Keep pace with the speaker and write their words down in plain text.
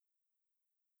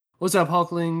What's up,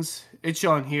 Hulklings? It's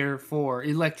Sean here for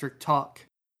Electric Talk.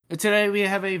 And today we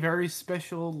have a very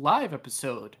special live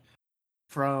episode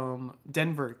from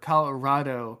Denver,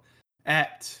 Colorado,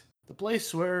 at the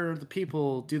place where the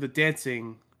people do the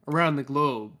dancing around the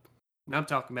globe. And I'm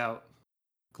talking about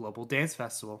Global Dance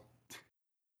Festival.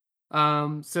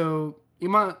 So you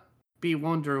might be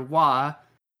wondering why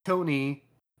Tony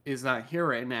is not here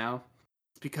right now.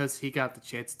 It's because he got the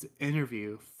chance to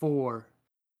interview four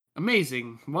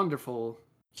amazing, wonderful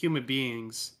human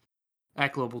beings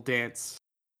at Global Dance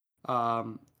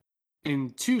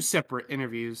in two separate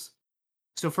interviews.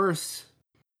 So first,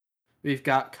 we've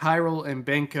got Kyril and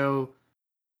Benko.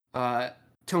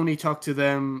 Tony talked to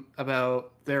them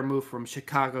about their move from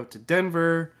Chicago to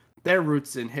Denver, their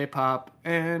roots in hip-hop,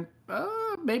 and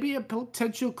maybe a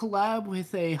potential collab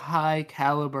with a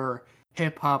high-caliber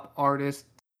hip-hop artist.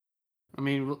 I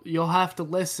mean, you'll have to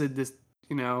listen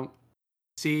to,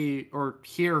 see or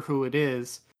hear who it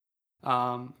is.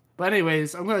 But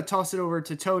anyways, I'm going to toss it over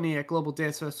to Tony at Global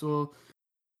Dance Festival.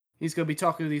 He's going to be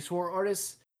talking to these four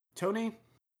artists. Tony,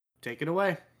 take it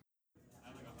away.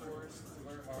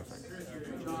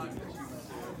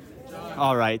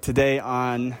 All right, today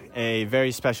on a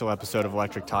very special episode of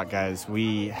Electric Talk, guys,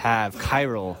 we have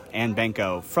Kyril and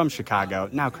Benko from Chicago,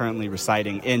 now currently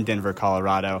residing in Denver,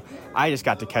 Colorado. I just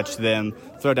got to catch them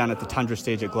throw down at the Tundra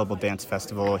stage at Global Dance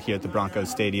Festival here at the Broncos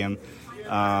Stadium.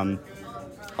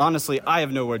 Honestly, I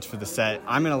have no words for the set.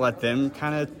 I'm going to let them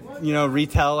kind of,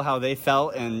 retell how they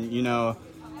felt and,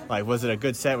 was it a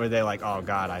good set? Were they like, oh,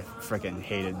 God, I freaking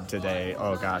hated today.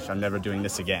 Oh, gosh, I'm never doing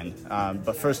this again.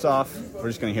 But first off, we're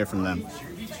just going to hear from them.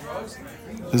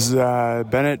 This is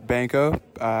Bennett Benko.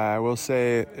 I will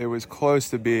say it was close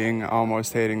to being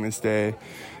almost hating this day.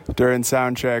 During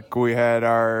sound check, we had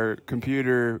our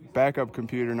backup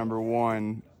computer number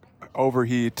one,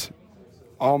 overheat,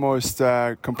 almost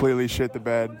completely shit the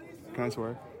bed. Can I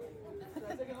swear?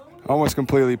 Almost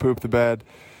completely pooped the bed.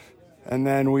 And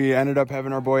then we ended up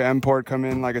having our boy Mport come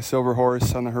in like a silver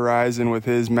horse on the horizon with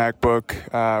his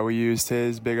MacBook. We used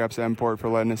his big ups to Mport for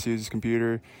letting us use his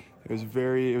computer.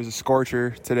 It was a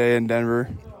scorcher today in Denver.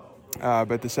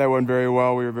 But the set went very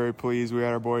well. We were very pleased. We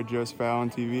had our boy Joseph Allen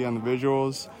TV on the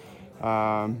visuals.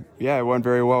 It went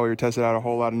very well. We tested out a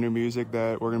whole lot of new music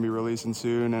that we're going to be releasing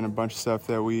soon and a bunch of stuff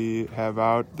that we have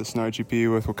out. The Snow EP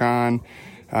with Wakan,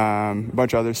 a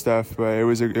bunch of other stuff. But it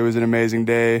was an amazing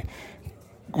day.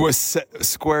 Was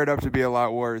squared up to be a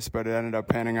lot worse, but it ended up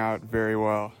panning out very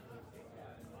well.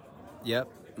 Yep,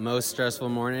 most stressful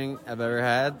morning I've ever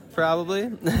had,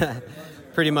 probably.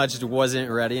 Pretty much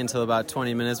wasn't ready until about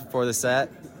 20 minutes before the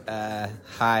set.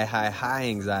 High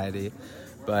anxiety.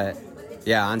 But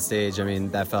yeah, on stage,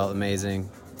 that felt amazing.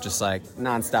 Just like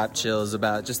nonstop chills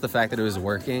about just the fact that it was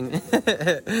working.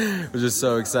 I was just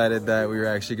so excited that we were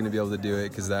actually going to be able to do it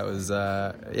because that was,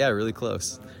 really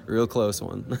close. Real close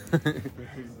one.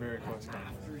 Very close.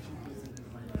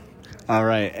 All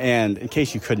right, and in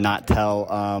case you could not tell,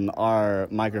 our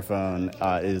microphone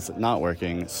is not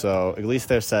working, so at least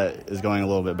their set is going a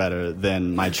little bit better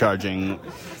than my charging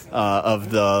of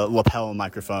the lapel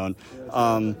microphone.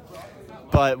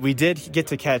 But we did get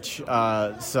to catch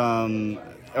a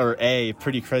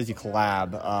pretty crazy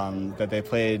collab that they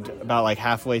played about like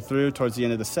halfway through towards the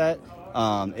end of the set.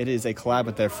 It is a collab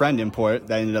with their friend Import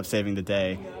that ended up saving the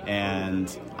day,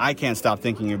 and I can't stop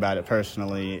thinking about it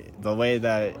personally. The way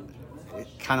that it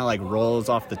kind of like rolls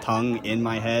off the tongue in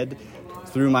my head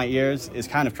through my ears is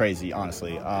kind of crazy,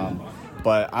 honestly.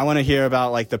 But I want to hear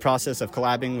about like the process of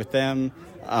collabing with them,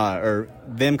 or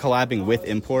them collabing with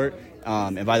Import.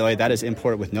 And by the way, that is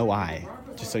Import with no I,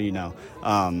 just so you know.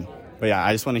 But yeah,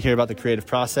 I just want to hear about the creative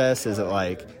process. Is it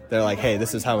like they're like, hey,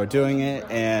 this is how we're doing it,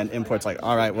 and Import's like,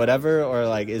 all right, whatever, or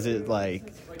like, is it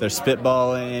like they're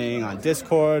spitballing on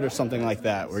Discord or something like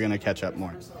that? We're gonna catch up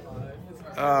more.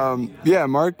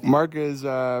 Mark is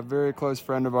a very close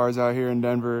friend of ours out here in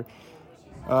Denver.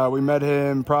 We met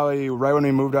him probably right when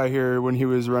we moved out here when he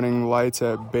was running lights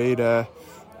at Beta,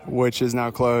 which is now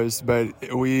closed. But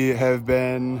he's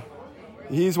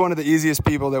one of the easiest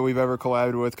people that we've ever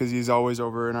collabed with because he's always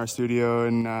over in our studio,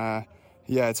 and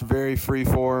it's very free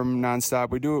form, nonstop.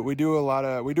 We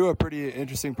do a pretty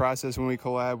interesting process when we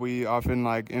collab. We often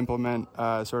like implement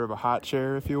sort of a hot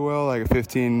share, if you will, like a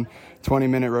 15-20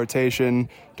 minute rotation.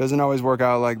 Doesn't always work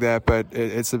out like that, but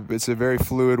it's a very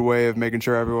fluid way of making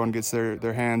sure everyone gets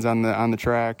their hands on the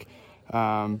track.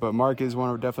 But Mark is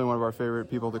definitely one of our favorite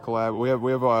people to collab. We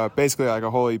have basically like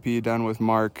a whole EP done with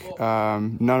Mark.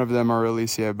 None of them are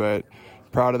released yet, but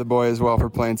proud of the boy as well for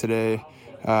playing today.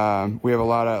 We have a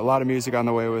lot of music on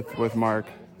the way with Mark,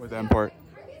 with Mport.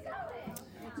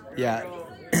 Yeah,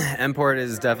 Import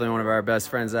is definitely one of our best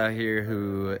friends out here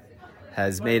who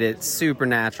has made it super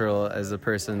natural as a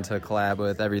person to collab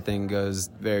with. Everything goes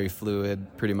very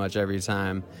fluid pretty much every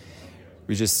time.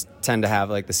 We just tend to have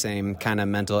like the same kind of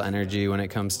mental energy when it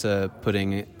comes to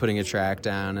putting a track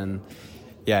down. And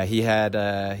yeah, he had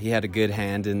a good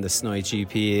hand in the Snoich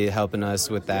EP, helping us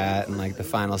with that and like the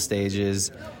final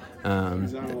stages.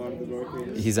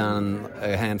 He's on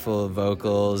a handful of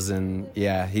vocals, and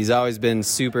yeah, he's always been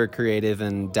super creative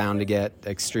and down to get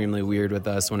extremely weird with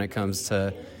us when it comes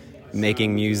to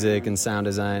making music and sound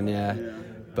design. Yeah.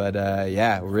 But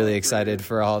yeah, we're really excited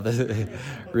for all the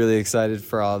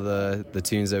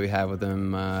tunes that we have with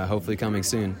him. Hopefully coming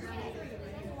soon.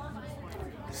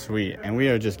 Sweet. And we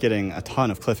are just getting a ton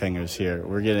of cliffhangers here.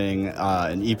 We're getting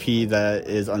an EP that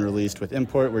is unreleased with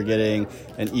Import. We're getting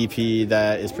an EP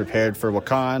that is prepared for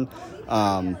Wakan.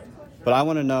 But I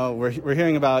want to know, we're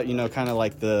hearing about, kind of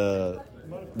like the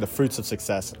fruits of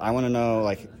success. I want to know,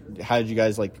 like, how did you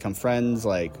guys, like, become friends?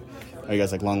 Like, are you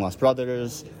guys, like, long-lost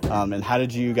brothers? And how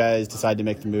did you guys decide to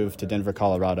make the move to Denver,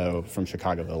 Colorado from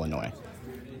Chicago, Illinois?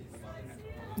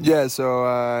 Yeah,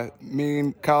 so me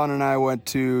and Colin and I went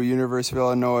to University of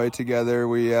Illinois together.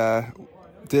 We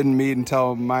didn't meet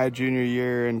until my junior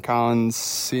year and Colin's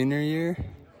senior year.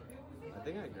 I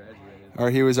think I graduated. Or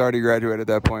he was already graduated at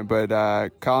that point, but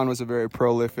Colin was a very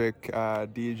prolific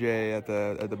DJ at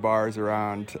the bars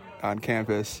around on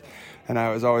campus, and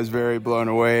I was always very blown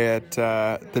away at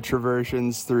the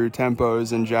traversions through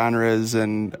tempos and genres.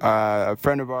 And a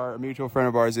mutual friend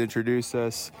of ours, introduced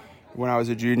us when I was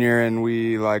a junior, and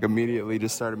we like immediately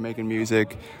just started making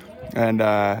music. And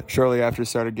shortly after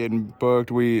started getting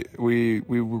booked, we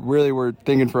really were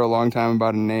thinking for a long time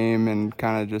about a name, and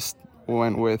kind of just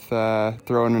went with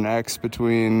throwing an X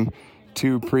between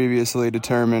two previously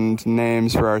determined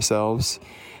names for ourselves.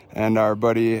 And our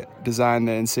buddy designed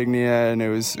the insignia, and it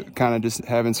was kind of just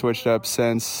haven't switched up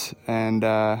since. And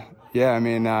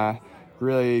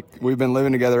really, we've been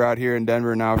living together out here in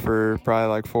Denver now for probably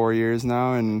like 4 years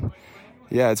now. And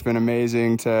yeah, it's been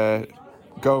amazing to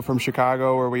go from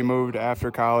Chicago, where we moved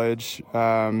after college,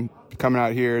 coming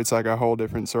out here. It's like a whole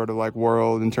different sort of like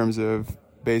world in terms of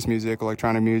bass music,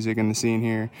 electronic music, and the scene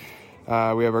here.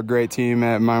 We have a great team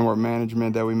at Mindwarp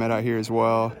Management that we met out here as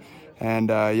well. And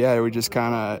we just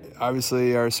kind of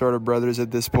obviously are sort of brothers at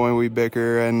this point. We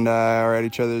bicker and are at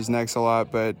each other's necks a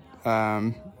lot, but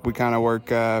we kind of work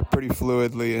pretty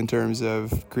fluidly in terms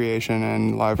of creation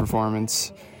and live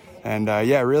performance. And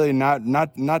really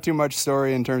not too much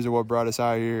story in terms of what brought us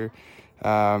out here.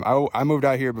 I moved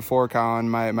out here before Colin.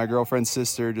 My girlfriend's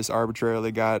sister just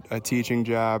arbitrarily got a teaching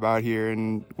job out here,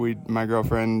 and my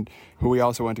girlfriend, who we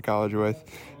also went to college with,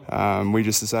 we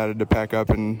just decided to pack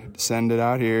up and send it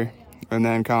out here. And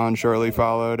then Colin shortly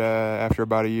followed after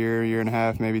about a year and a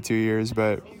half, maybe 2 years.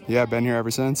 But yeah, been here ever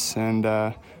since, and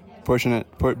been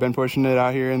pushing it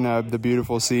out here in the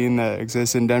beautiful scene that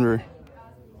exists in Denver.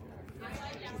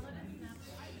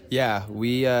 Yeah,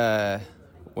 we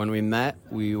when we met,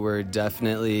 we were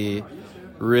definitely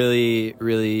really,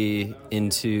 really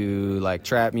into like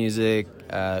trap music,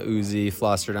 Uzi,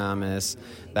 Flosstradamus.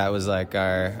 That was like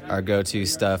our go-to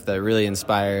stuff that really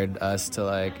inspired us to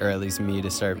like, or at least me,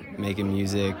 to start making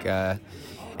music,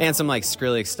 and some like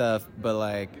Skrillex stuff. But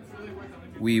like,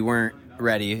 we weren't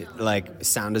ready, like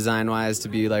sound design wise, to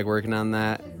be like working on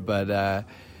that. But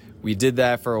we did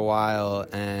that for a while,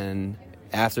 and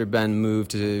after Ben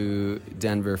moved to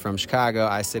Denver from Chicago,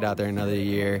 I stayed out there another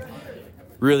year,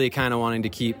 really kind of wanting to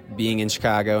keep being in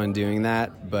Chicago and doing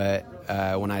that. But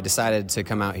when I decided to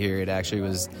come out here, it actually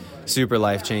was super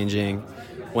life-changing.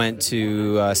 Went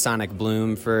to Sonic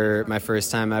Bloom for my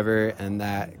first time ever, and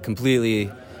that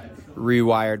completely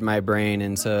rewired my brain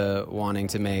into wanting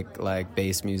to make like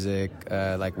bass music,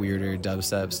 like weirder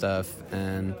dubstep stuff.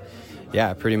 And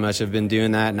yeah, pretty much have been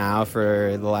doing that now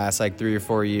for the last like 3 or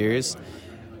 4 years.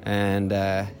 And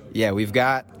we've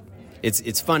got,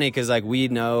 it's funny because like we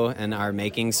know and are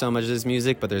making so much of this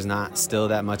music, but there's not still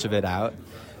that much of it out.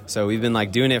 So we've been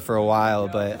like doing it for a while,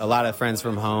 but a lot of friends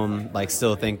from home like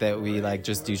still think that we like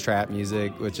just do trap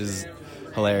music, which is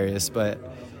hilarious. But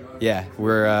yeah,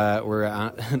 we're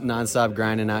nonstop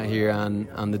grinding out here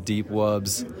on the deep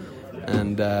wubs,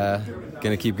 and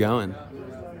gonna keep going.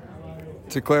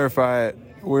 To clarify,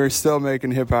 we're still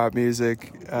making hip hop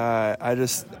music. I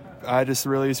just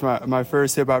released my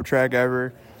first hip hop track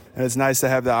ever, and it's nice to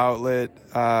have the outlet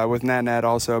with Nat Nat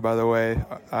also, by the way.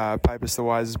 Pipus the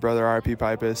Wise's brother, R.I.P.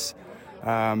 Pipus.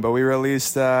 But we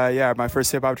released, my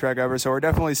first hip hop track ever. So we're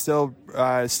definitely still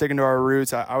sticking to our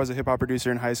roots. I was a hip hop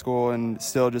producer in high school, and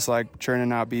still just like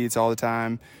churning out beats all the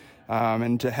time.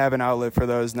 And to have an outlet for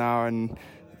those now, and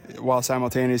while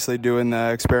simultaneously doing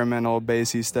the experimental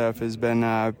bassy stuff has been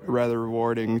rather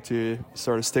rewarding to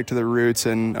sort of stick to the roots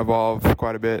and evolve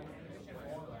quite a bit.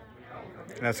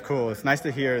 That's cool. It's nice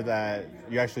to hear that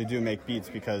you actually do make beats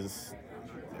because,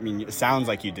 I mean, it sounds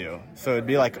like you do. So it'd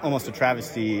be like almost a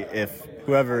travesty if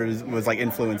whoever was like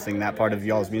influencing that part of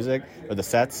y'all's music or the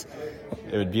sets,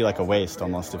 it would be like a waste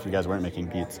almost if you guys weren't making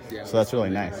beats. So that's really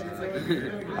nice.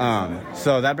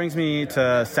 So that brings me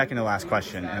to second to last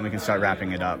question, and we can start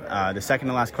wrapping it up. The second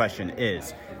to last question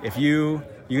is, if you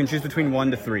can choose between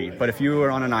 1 to 3, but if you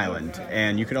were on an island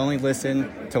and you could only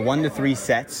listen to 1 to 3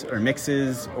 sets or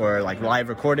mixes or like live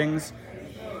recordings,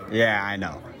 yeah, I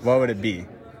know. What would it be?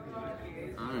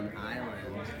 On an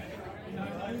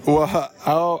island. Well,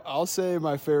 I'll say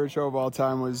my favorite show of all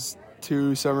time was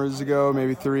 2 summers ago,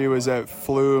 maybe 3, was at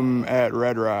Flume at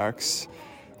Red Rocks.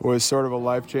 Was sort of a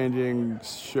life-changing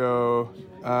show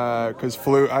because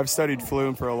I've studied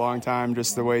Flume for a long time,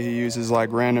 just the way he uses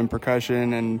like random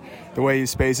percussion and the way he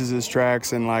spaces his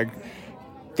tracks, and like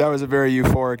that was a very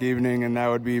euphoric evening, and that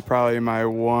would be probably my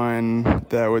one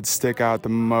that would stick out the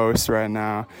most right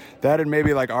now. That and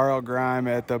maybe like R.L. Grime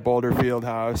at the Boulder Field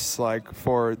House like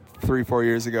 3-4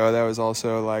 years ago. That was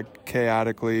also like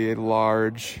chaotically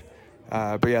large.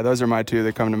 But yeah, those are my 2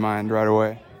 that come to mind right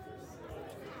away.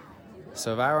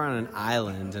 So if I were on an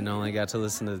island and only got to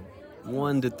listen to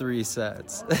 1 to 3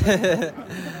 sets,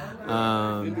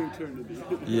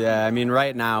 yeah, I mean,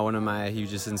 right now one of my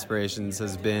hugest inspirations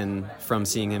has been from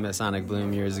seeing him at Sonic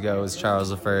Bloom years ago was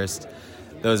Charles I.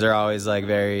 Those are always like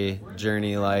very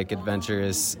journey-like,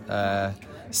 adventurous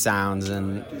sounds,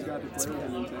 and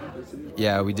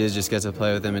yeah, we did just get to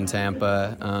play with him in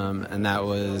Tampa, and that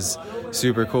was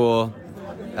super cool.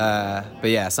 But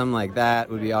yeah, something like that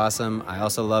would be awesome. I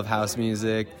also love house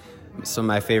music. Some of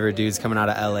my favorite dudes coming out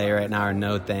of LA right now are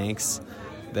No Thanks.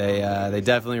 They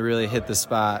definitely really hit the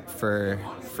spot for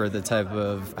the type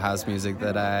of house music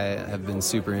that I have been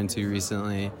super into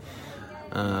recently.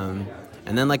 And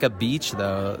then like a beach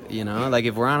though, you know, like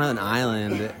if we're on an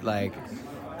island, like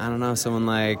I don't know, someone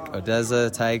like Odessa,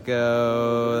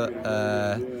 Tycho,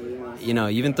 you know,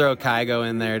 even throw Kygo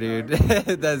in there, dude.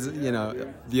 That's, you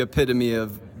know, the epitome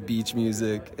of beach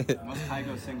music. Most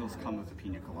Kygo singles come with a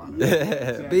pina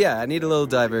colada. But yeah, I need a little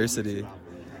diversity.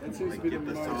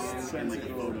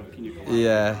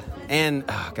 Yeah, and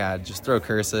oh god, just throw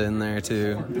Cursa in there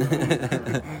too.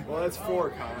 Well, that's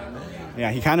 4, Colin.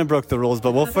 Yeah, he kind of broke the rules,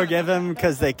 but we'll forgive him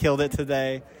because they killed it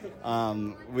today.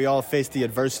 We all faced the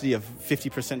adversity of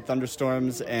 50%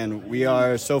 thunderstorms, and we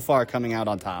are so far coming out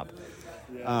on top.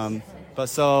 But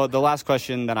so the last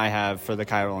question that I have for the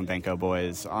Chiral and Benko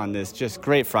boys on this just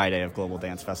great Friday of Global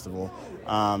Dance Festival,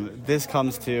 this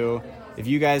comes to, if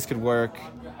you guys could work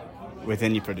with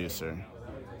any producer,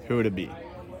 who would it be?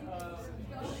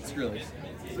 Skrillex.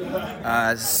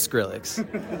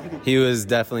 He was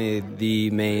definitely the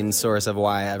main source of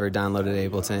why I ever downloaded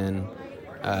Ableton,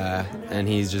 and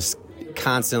he's just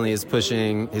constantly is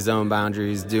pushing his own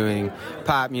boundaries, doing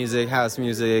pop music, house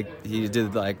music. He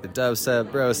did like the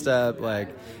dubstep, bro step, like,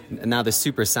 and now the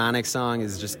Supersonic song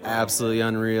is just absolutely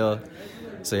unreal.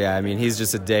 So yeah, I mean, he's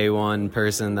just a day one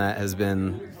person that has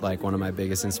been like one of my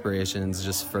biggest inspirations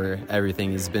just for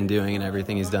everything he's been doing and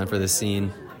everything he's done for the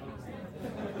scene.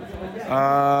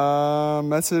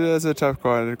 That's a tough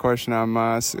question.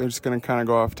 I'm just gonna kind of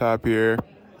go off top here,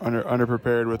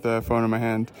 underprepared with the phone in my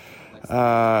hand.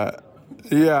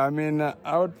 Yeah, I mean,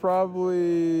 I would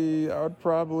probably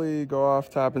go off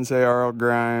top and say R.L.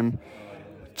 Grime,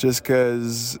 just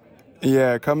because,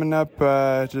 yeah, coming up,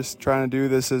 just trying to do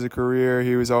this as a career,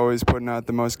 he was always putting out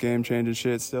the most game-changing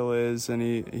shit, still is, and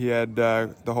he had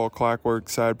the whole Clockwork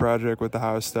side project with the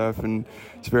house stuff, and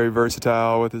he's very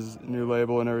versatile with his new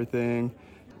label and everything.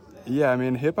 Yeah, I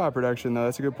mean, hip-hop production, though,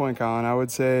 that's a good point, Colin. I would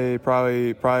say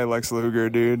probably Lex Luger,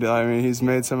 dude. I mean, he's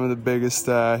made some of the biggest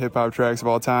hip-hop tracks of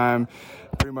all time.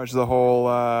 Pretty much the whole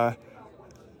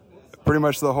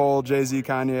Jay-Z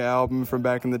Kanye album from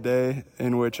back in the day,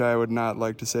 in which I would not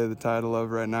like to say the title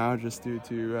of right now, just due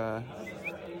to...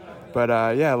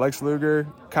 yeah, Lex Luger,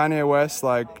 Kanye West,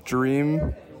 like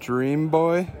Dream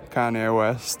Boy, Kanye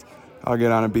West. I'll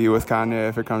get on a beat with Kanye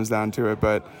if it comes down to it,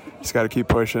 but just got to keep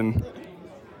pushing.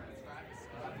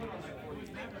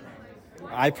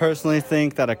 I personally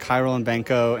think that a Chiral and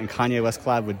Benko and Kanye West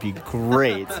collab would be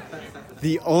great.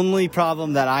 The only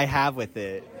problem that I have with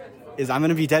it is I'm going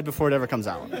to be dead before it ever comes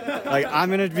out. Like, I'm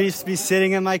going to be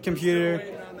sitting at my computer.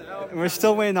 We're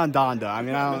still waiting on Donda. I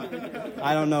mean,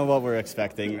 I don't know what we're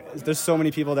expecting. There's so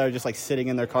many people that are just, like, sitting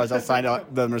in their cars outside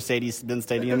the Mercedes-Benz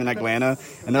Stadium in Atlanta,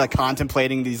 and they're, like,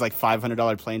 contemplating these, like,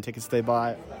 $500 plane tickets they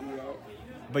bought.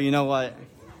 But you know what?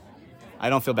 I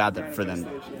don't feel bad for them.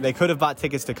 They could have bought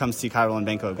tickets to come see Kyril and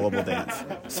Benko at Global Dance,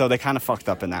 so they kind of fucked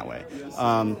up in that way.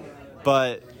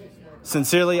 But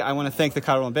sincerely, I want to thank the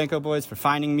Kyril and Benko boys for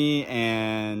finding me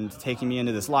and taking me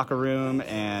into this locker room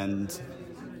and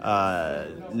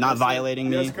not violating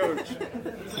me. Yes, coach.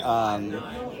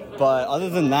 But other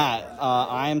than that,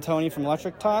 I am Tony from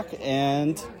Electric Talk,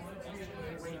 and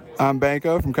I'm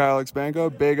Banco from Kyle X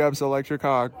Banco. Big ups Electric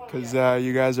Hawk, because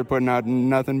you guys are putting out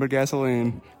nothing but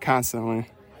gasoline constantly.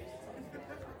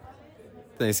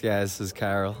 Thanks, guys. This is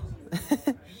Carol.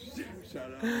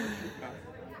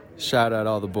 Shout out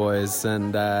all the boys,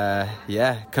 and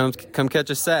come catch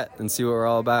a set and see what we're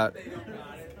all about.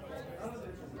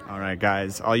 all right,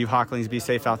 guys, all you Hawklings, be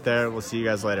safe out there. We'll see you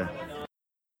guys later.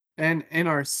 And in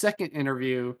our second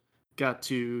interview, got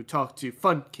to talk to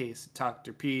Funcase and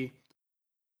Dr. P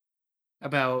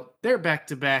about their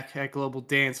back-to-back at Global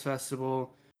Dance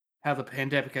Festival, how the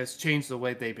pandemic has changed the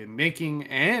way they've been making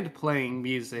and playing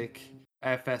music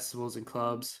at festivals and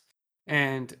clubs.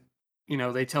 And, you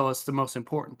know, they tell us the most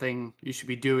important thing you should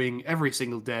be doing every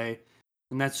single day,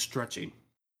 and that's stretching.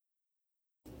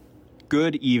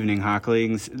 Good evening,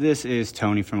 Hawklings. This is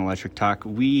Tony from Electric Talk.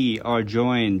 We are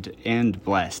joined and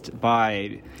blessed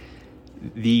by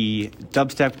the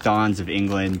dubstep dons of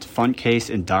England, Funcase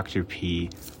and Dr. P.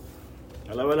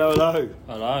 Hello, hello,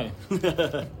 hello.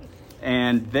 Hello.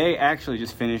 And they actually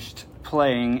just finished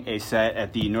playing a set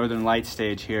at the Northern Lights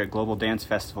stage here at Global Dance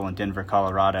Festival in Denver,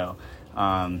 Colorado.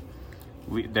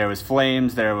 There was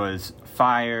flames, there was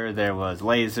fire, there was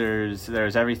lasers, there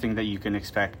was everything that you can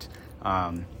expect.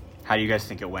 How do you guys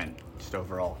think it went, just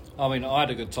overall? I mean, I had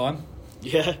a good time.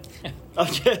 Yeah.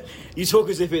 You talk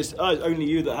as if it's only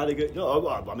you that had a good... No,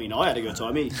 I mean, I had a good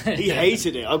time. He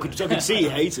hated it. I could see he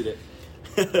hated it.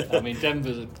 I mean,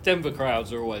 Denver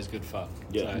crowds are always good fun.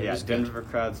 Yeah. So it Yeah, was good. Denver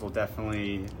crowds will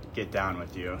definitely get down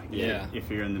with you if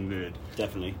you're in the mood.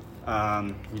 Definitely.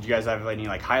 Did you guys have any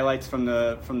highlights from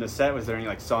the set? Was there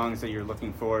any songs that you're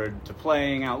looking forward to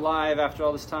playing out live after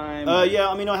all this time? Yeah,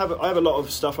 I mean, I have a lot of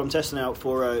stuff I'm testing out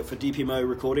for DPMO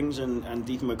recordings and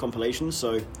DPMO compilations.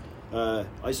 So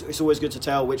it's always good to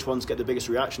tell which ones get the biggest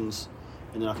reactions,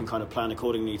 and then I can kind of plan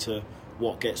accordingly to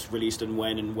what gets released and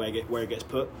when and where it gets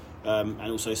put. And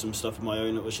also some stuff of my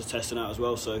own that was just testing out as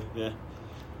well. So yeah.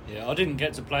 Yeah, I didn't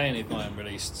get to play any of my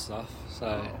unreleased stuff, so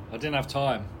I didn't have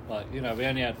time. We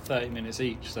only had 30 minutes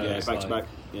each, so Yeah, it's back to back.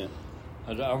 Yeah.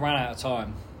 I ran out of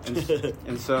time.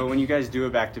 And so when you guys do a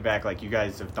back-to-back, you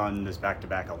guys have done this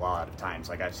back-to-back a lot of times.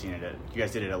 I've seen it you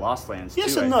guys did it at Lost Lands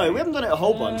Yes too, and I no, think. we haven't done it a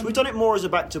whole bunch. We've done it more as a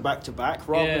back-to-back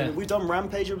rather Yeah. than... We've done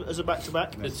Rampage as a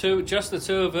back-to-back. Just the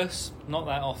two of us, not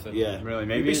that often. Yeah. Really, You'd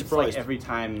maybe be it's surprised. every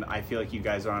time I feel like you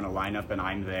guys are on a lineup and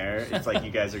I'm there, it's like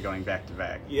you guys are going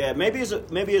back-to-back. Yeah, maybe as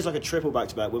a triple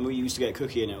back-to-back when we used to get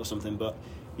Cookie in it or something. But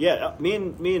yeah, me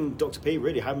and Dr. P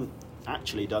really haven't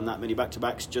actually done that many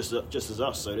back-to-backs just as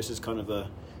us. So this is kind of a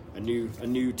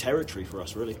new territory for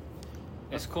us, really.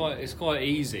 It's quite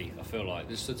easy. I feel like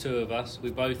just the two of us. We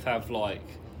both have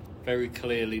very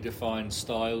clearly defined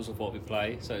styles of what we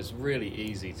play, so it's really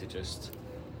easy to just.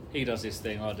 He does this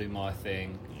thing, I do my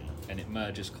thing, and it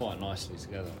merges quite nicely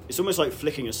together. It's almost like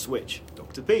flicking a switch.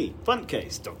 Dr. P,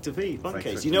 Funcase, Dr. P,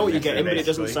 Funcase. like You know what you're getting, but it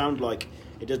doesn't basically. sound like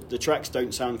the tracks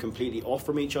don't sound completely off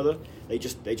from each other.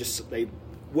 They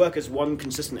work as one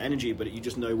consistent energy, but you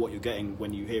just know what you're getting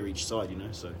when you hear each side.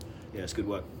 So yeah, it's good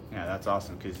work. Yeah, that's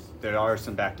awesome, because there are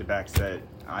some back-to-backs that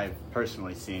I've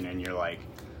personally seen, and you're like,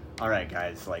 all right,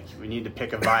 guys, we need to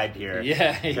pick a vibe here.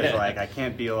 Yeah, Because, yeah. I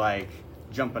can't be,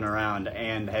 jumping around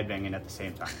and headbanging at the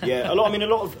same time. Yeah, a lot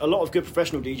of good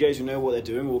professional DJs who know what they're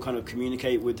doing will kind of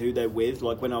communicate with who they're with.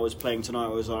 Like when I was playing tonight, I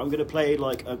was like, I'm going to play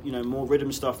more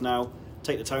rhythm stuff now,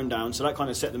 take the tone down. So that kind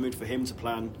of set the mood for him to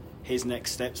plan his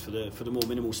next steps for the more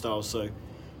minimal styles. So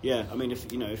yeah, I mean,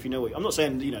 if you know what, I'm not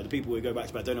saying the people who go back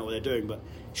to back don't know what they're doing, but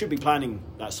should be planning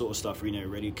that sort of stuff.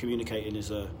 Really communicating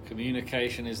is a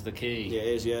Communication is the key. yeah, it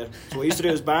is. Yeah, so what we used to do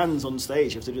as bands on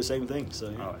stage. You have to do the same thing. So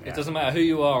Oh, yeah. It doesn't matter who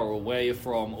you are or where you're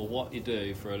from or what you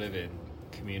do for a living.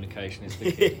 Communication is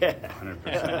the key. yeah, 100%.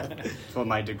 That's what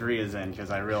my degree is in, because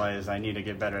I realize I need to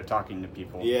get better at talking to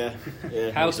people. yeah.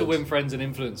 How makes to sense. Win Friends and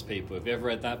Influence People. Have you ever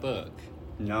read that book?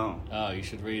 No. Oh, you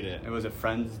should read it. It was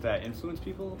friends that influence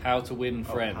people? How to Win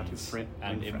Oh, Friends how to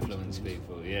and win Influence friends.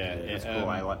 People. Yeah, That's it, cool.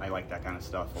 I like that kind of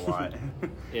stuff a lot.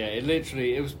 Yeah,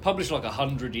 it was published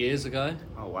 100 years ago.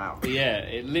 Oh, wow. But yeah,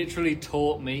 it literally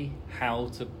taught me how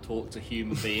to talk to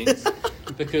human beings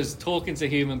because talking to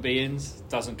human beings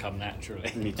doesn't come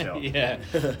naturally. Me too. Yeah.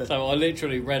 So I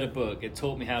literally read a book. It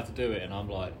taught me how to do it, and I'm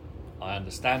like, I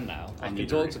understand now. I can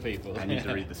talk to people. I need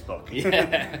to read this book.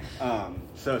 Yeah.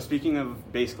 So speaking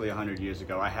of basically 100 years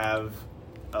ago, I have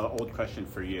an old question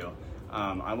for you.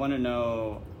 I want to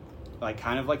know, like,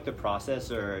 kind of like the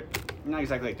process, or not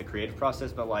exactly like the creative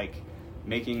process, but like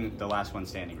making the Last One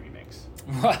Standing remix.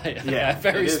 Right. Yeah.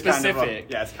 Very it is specific.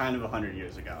 It's kind of 100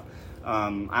 years ago. I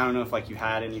don't know if like you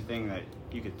had anything that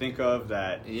you could think of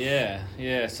that.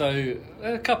 Yeah. So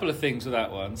a couple of things with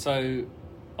that one. So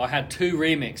I had 2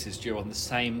 remixes due on the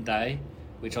same day,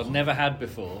 which I'd never had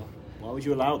before. Why would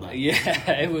you allow that?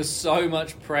 Yeah, it was so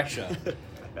much pressure.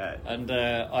 I bet. And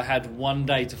I had 1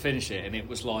 day to finish it, and it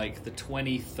was like the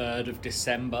 23rd of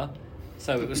December.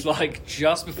 So it was like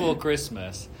just before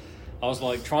Christmas. I was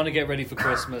like trying to get ready for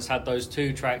Christmas, had those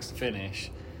 2 tracks to finish,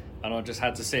 and I just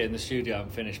had to sit in the studio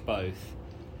and finish both.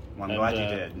 Well, I'm glad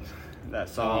you did. That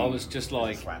song. I was just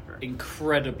like is a slapper.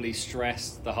 incredibly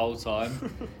stressed the whole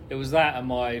time. It was that and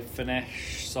my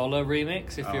Finesse Solar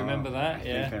remix, if you remember that. I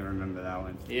think I remember that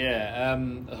one. Yeah,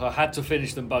 I had to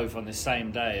finish them both on the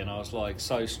same day, and I was like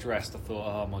so stressed. I thought,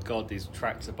 oh my god, these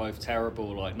tracks are both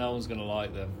terrible. Like no one's gonna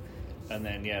like them. And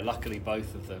then luckily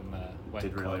both of them went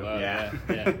Did quite really well.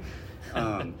 yeah.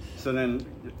 So then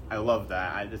I love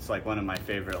that. It's like one of my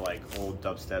favorite like old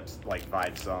dubstep like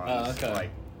vibe songs. Oh, okay. Like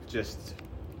just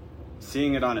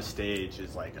seeing it on a stage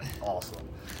is like awesome.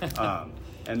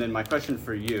 And then my question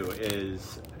for you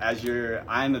is,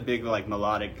 I'm a big like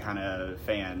melodic kind of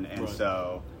fan, and Right.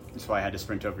 so that's why I had to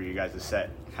sprint over you guys'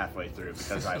 set halfway through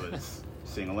because I was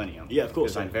seeing Illenium. Yeah, of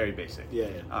course, Because I'm yeah. very basic. Yeah.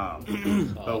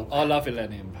 Oh, I love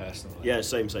Illenium personally. Yeah,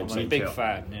 same. I'm a same. big too.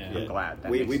 fan. Yeah. I'm glad.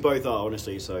 That We makes- both are,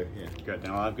 honestly, so yeah. Good.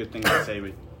 Then I'll have good things to say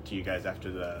to you guys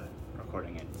after the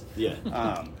recording ends.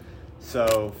 Yeah.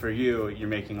 So for you, you're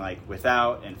making like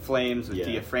Without and Flames with Yeah.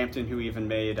 Dia Frampton, who even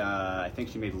made, I think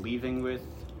she made Leaving with.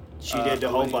 She did a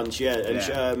whole Eleni. bunch, yeah.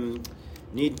 And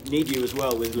Yeah. Need You as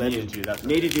well with Lennon. Needed You, that's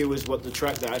Needed right. You was what the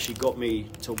track that actually got me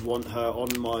to want her on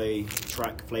my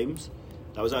track Flames.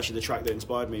 That was actually the track that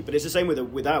inspired me. But it's the same with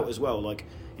Without as well. Like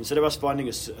instead of us finding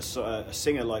a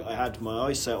singer, like I had my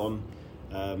eyes set on,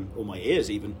 or my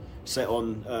ears even set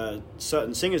on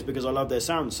certain singers because I love their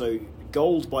sound. So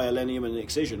Gold by Illenium and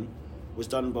Excision was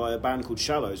done by a band called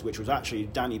Shallows, which was actually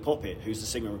Danny Poppet, who's the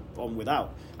singer on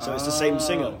Without. So it's the same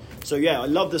singer. So yeah, I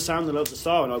love the sound, I love the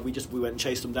style, and we went and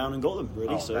chased them down and got them.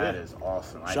 Really, Oh, so that yeah. is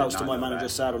awesome. I did Shouts to not my know manager that.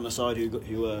 Sad on the side who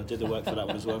did the work for that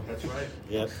one as well. That's right.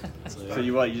 Yeah. So, So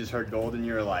you just heard Gold and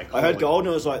you were like, I heard holy- Gold and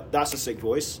I was like, that's a sick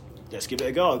voice. Let's give it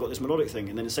a go. I got this melodic thing.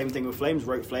 And then the same thing with Flames,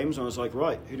 wrote Flames, and I was like,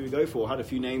 right, who do we go for? I had a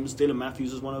few names. Dylan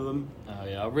Matthews was one of them. Oh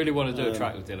yeah, I really want to do a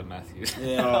track with Dylan Matthews.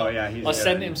 Oh yeah, he's. I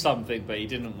sent him something, but he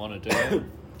didn't want to do it.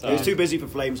 So, He was too busy for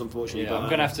Flames, unfortunately. yeah, but, I'm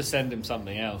gonna have to send him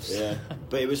something else. Yeah,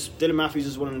 but it was Dylan Matthews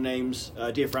is one of the names.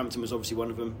 Dia Frampton was obviously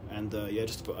one of them, and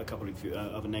just a couple of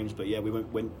other names. But yeah, we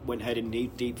went head in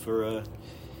deep for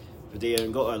Dia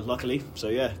and got her luckily. So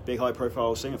yeah, big high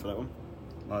profile singer for that one.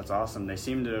 Well, that's awesome. They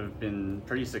seem to have been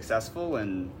pretty successful,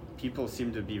 and people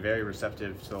seem to be very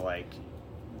receptive to like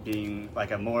being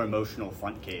like a more emotional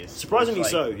front case. Surprisingly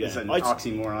which, like, so, yeah. It's an I'd-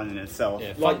 oxymoron in itself.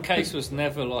 Yeah, Like- Fun Case was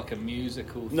never like a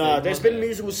musical thing. No, there's was been it?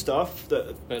 musical stuff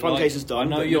that But, Fun like, Case has done. I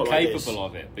know but you're not like this. capable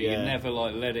of it, but Yeah. you never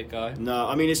like let it go. No,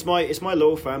 I mean it's my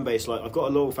loyal fan base. Like I've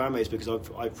got a loyal fan base because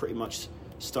I've pretty much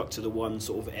stuck to the one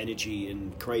sort of energy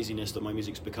and craziness that my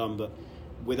music's become. But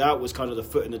Without was kind of the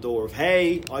foot in the door of,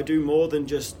 hey, I do more than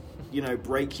just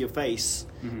break your face.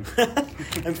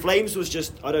 And Flames was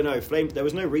just, I don't know, there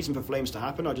was no reason for Flames to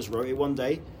happen. I just wrote it one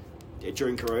day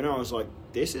during Corona. I was like,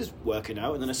 this is working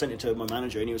out, and then I sent it to my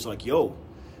manager, and he was like, yo,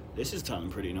 this is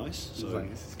sounding pretty nice. So He's like,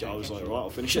 "This is I was like, catchy." right, I'll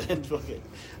finish it then. Fuck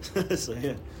it. So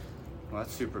yeah. Well,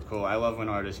 that's super cool. I love when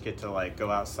artists get to like go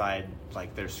outside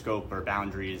like their scope or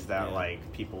boundaries that Yeah.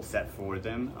 like people set for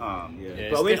them. Yeah,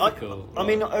 But it's I difficult, I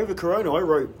mean, like- over Corona, I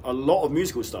wrote a lot of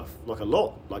musical stuff, like a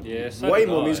lot, like Yeah, so way did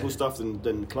more I. musical stuff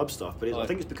than club stuff. But I Like-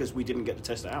 think it's because we didn't get to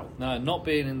test it out. No, not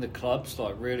being in the clubs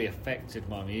like really affected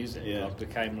my music. Yeah. I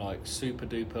became like super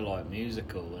duper like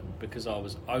musical, and because I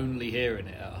was only hearing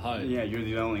it at home. Yeah, you're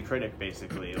the only critic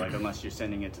basically. Like unless you're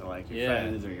sending it to like your Yeah.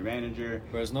 friends or your manager.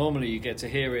 Whereas normally you get to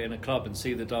hear it in a club and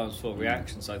see the dance floor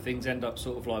reaction, so things end up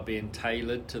sort of like being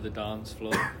tailored to the dance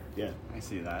floor. Yeah, I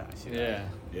see that. Yeah.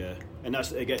 yeah. And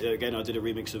that's again, I did a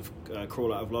remix of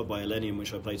 "Crawl Out of Love" by Illenium,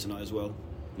 which I played tonight as well.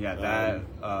 Yeah, that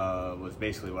was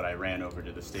basically what I ran over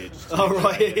to the stage. to Oh make sure I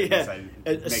right, did it, yeah, because I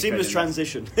a make seamless sure I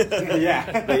transition.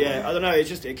 Yeah. But yeah, I don't know. It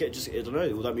just I don't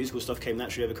know. All that musical stuff came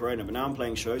naturally over Corona, but now I'm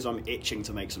playing shows. I'm itching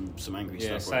to make some angry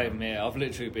Yeah, stuff. Right same. now. Yeah, I've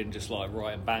literally been just like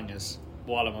writing bangers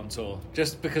while I'm on tour,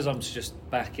 just because I'm just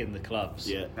back in the clubs.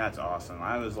 Yeah. That's awesome.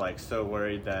 I was like so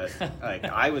worried that like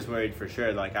I was worried for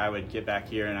sure like I would get back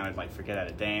here and I would like forget how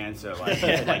to dance or like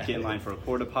like get in line for a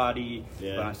porta potty.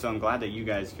 Yeah. So I'm glad that you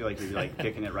guys feel like you're like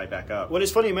picking it right back up. Well,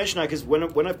 it's funny you mention that because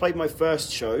when I played my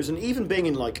first shows, and even being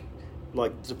in like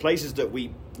the places that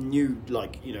we knew,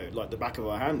 like, you know, like the back of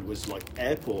our hand, was like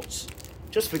airports.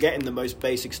 Just forgetting the most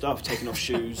basic stuff, taking off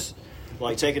shoes,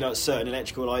 like taking out certain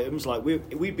electrical items. Like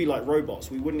we'd be like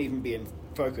robots. We wouldn't even be in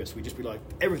focus. We'd just be like,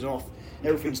 everything's off,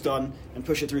 everything's done, and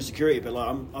push it through security. But like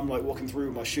I'm like walking through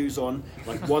with my shoes on,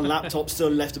 like one laptop still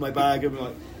left in my bag. I'm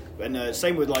like, and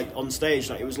same with like on stage.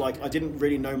 Like it was like I didn't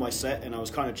really know my set, and I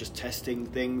was kind of just testing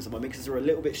things. And my mixes were a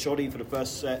little bit shoddy for the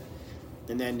first set,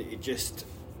 and then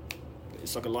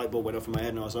it's like a light bulb went off in my head,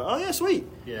 and I was like, oh yeah, sweet.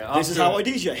 Yeah, This is how I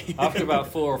DJ. After about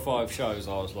 4 or 5 shows,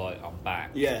 I was like, I'm back.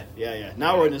 Yeah.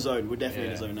 Now we're in the zone. We're definitely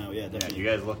in the zone now. Yeah, Yeah, definitely. you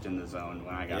guys looked in the zone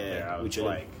when I got there. I we was chilled.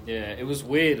 like, Yeah, it was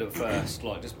weird at first,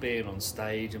 like just being on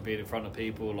stage and being in front of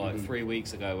people. Like 3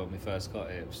 weeks ago when we first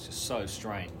got it was just so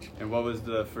strange. and what was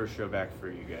the first show back for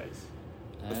you guys?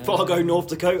 Fargo, North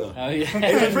Dakota. Oh yeah,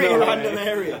 It was a pretty No random way.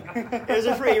 area. It was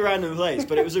a pretty random place,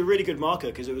 but it was a really good marker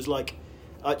because it was like,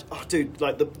 dude,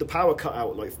 like the power cut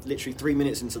out like literally 3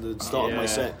 minutes into the start of my Yeah.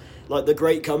 set. Like the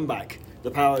great comeback,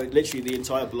 the power, literally the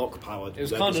entire block powered. It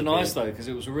was kind of nice though because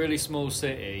it was a really small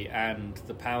city and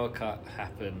the power cut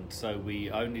happened, so we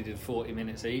only did 40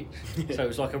 minutes each. So it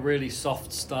was like a really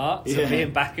soft start. So Yeah.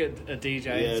 being back at a DJ,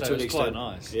 Yeah, so to it was an quite extent.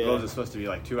 nice. Yeah. What was it supposed to be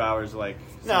like 2 hours? Like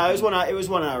No, it was 1 hour. It was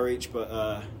 1 hour each,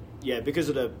 but yeah, because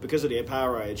of the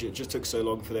power outage, it just took so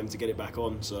long for them to get it back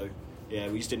on. So yeah,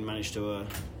 we just didn't manage to.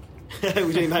 We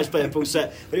didn't manage to play a full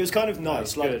set, but it was kind of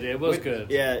nice. was good, it was we- good.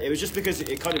 Yeah, it was just because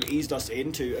it kind of eased us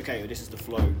into okay, this is the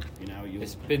flow. You know,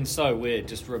 It's been so weird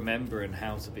just remembering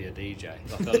how to be a DJ.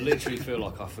 Like I literally feel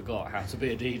like I forgot how to be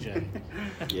a DJ.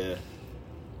 yeah.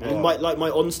 And my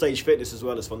on-stage fitness as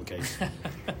well as fun case.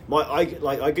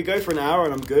 I could go for an hour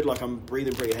and I'm good. Like I'm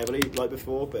breathing pretty heavily like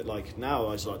before, but like now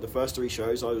I was like the first 3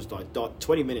 shows I was like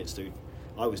 20 minutes, dude.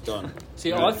 I was done.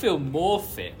 See, I feel more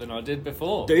fit than I did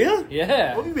before. Do you?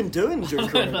 Yeah. What have you been doing during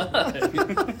Corona?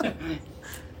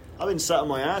 I've been sat on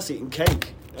my ass eating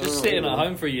cake. Just sitting at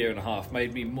home for a year and a half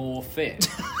made me more fit.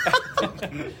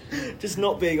 Just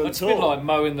not being on I've tour. been like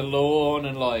mowing the lawn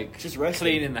and like Just resting.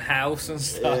 cleaning the house and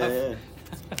stuff. yeah.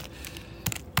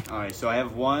 All right, so I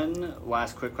have one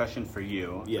last quick question for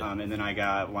you, Yeah. and then I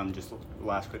got one just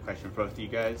last quick question for both of you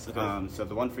guys. Okay. So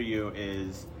the one for you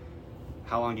is,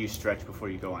 how long do you stretch before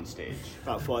you go on stage?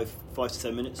 About 5 to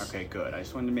 10 minutes. Okay, good. I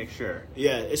just wanted to make sure.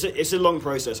 Yeah, it's a long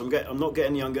process. I'm not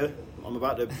getting younger. I'm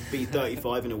about to be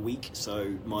 35 in a week, so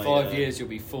my 5 years, you'll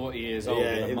be 40 years old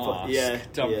yeah, in a in mask, yeah.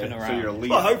 dumping So around. you're a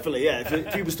leader. Well, hopefully, yeah.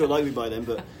 If people still like me by then,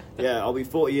 but yeah, I'll be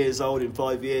 40 years old in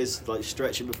 5 years, like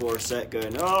stretching before a set,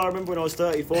 going, "Oh, I remember when I was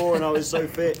 34 and I was so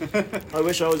fit. I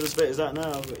wish I was as fit as that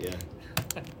now." But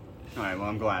yeah, All right, well,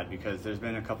 I'm glad because there's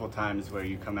been a couple of times where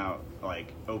you come out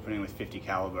like opening with 50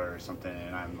 caliber or something,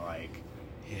 and I'm like,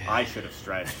 I should have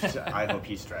stretched. I hope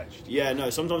he stretched. yeah. No,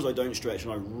 sometimes I don't stretch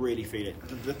and I really feel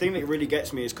it. The thing that really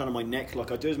gets me is kind of my neck.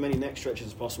 Like I do as many neck stretches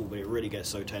as possible, but it really gets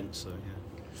so tense. So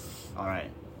yeah. All right,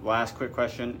 last quick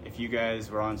question: if you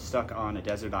guys were stuck on a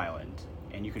desert island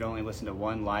and you could only listen to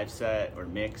one live set or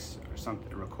mix or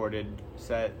something recorded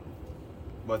set,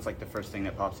 what's like the first thing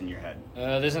that pops in your head?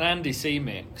 There's an Andy C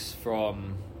mix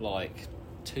from like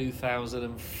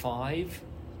 2005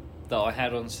 that I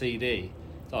had on CD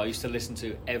that I used to listen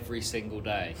to every single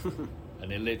day,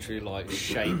 and it literally like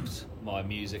shaped my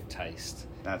music taste.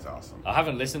 That's awesome. I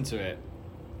haven't listened to it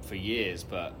for years,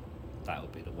 but that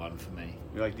would be the one for me.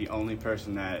 You're like the only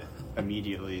person that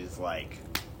immediately is like,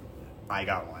 I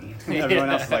got one. Everyone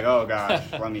else is like, oh gosh,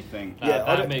 let me think. Yeah,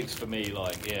 I That don't- mix for me,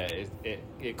 like, yeah,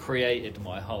 it created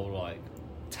my whole like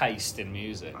taste in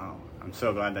music. Oh, I'm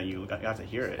so glad that you got to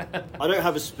hear it. I don't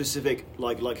have a specific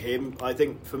like him. I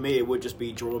think for me it would just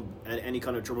be any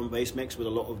kind of drum and bass mix with a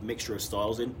lot of mixture of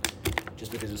styles in,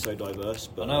 just because it's so diverse.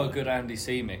 But I know a good Andy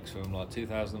C mix from like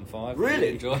 2005. Really?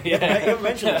 You enjoy? You haven't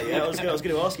mentioned that yet. I was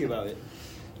going to ask you about it.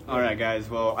 All right, guys.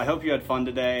 Well, I hope you had fun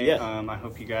today. Yeah. I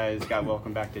hope you guys got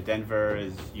welcome back to Denver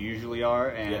as you usually are,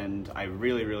 and I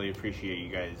really, really appreciate you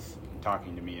guys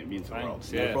talking to me. It means the world.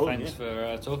 Thanks. No Yeah, problem, thanks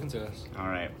for talking to us. All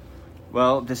right.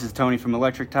 Well, this is Tony from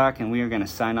Electric Talk, and we are going to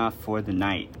sign off for the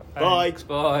night. Bye. Thanks,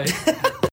 bye.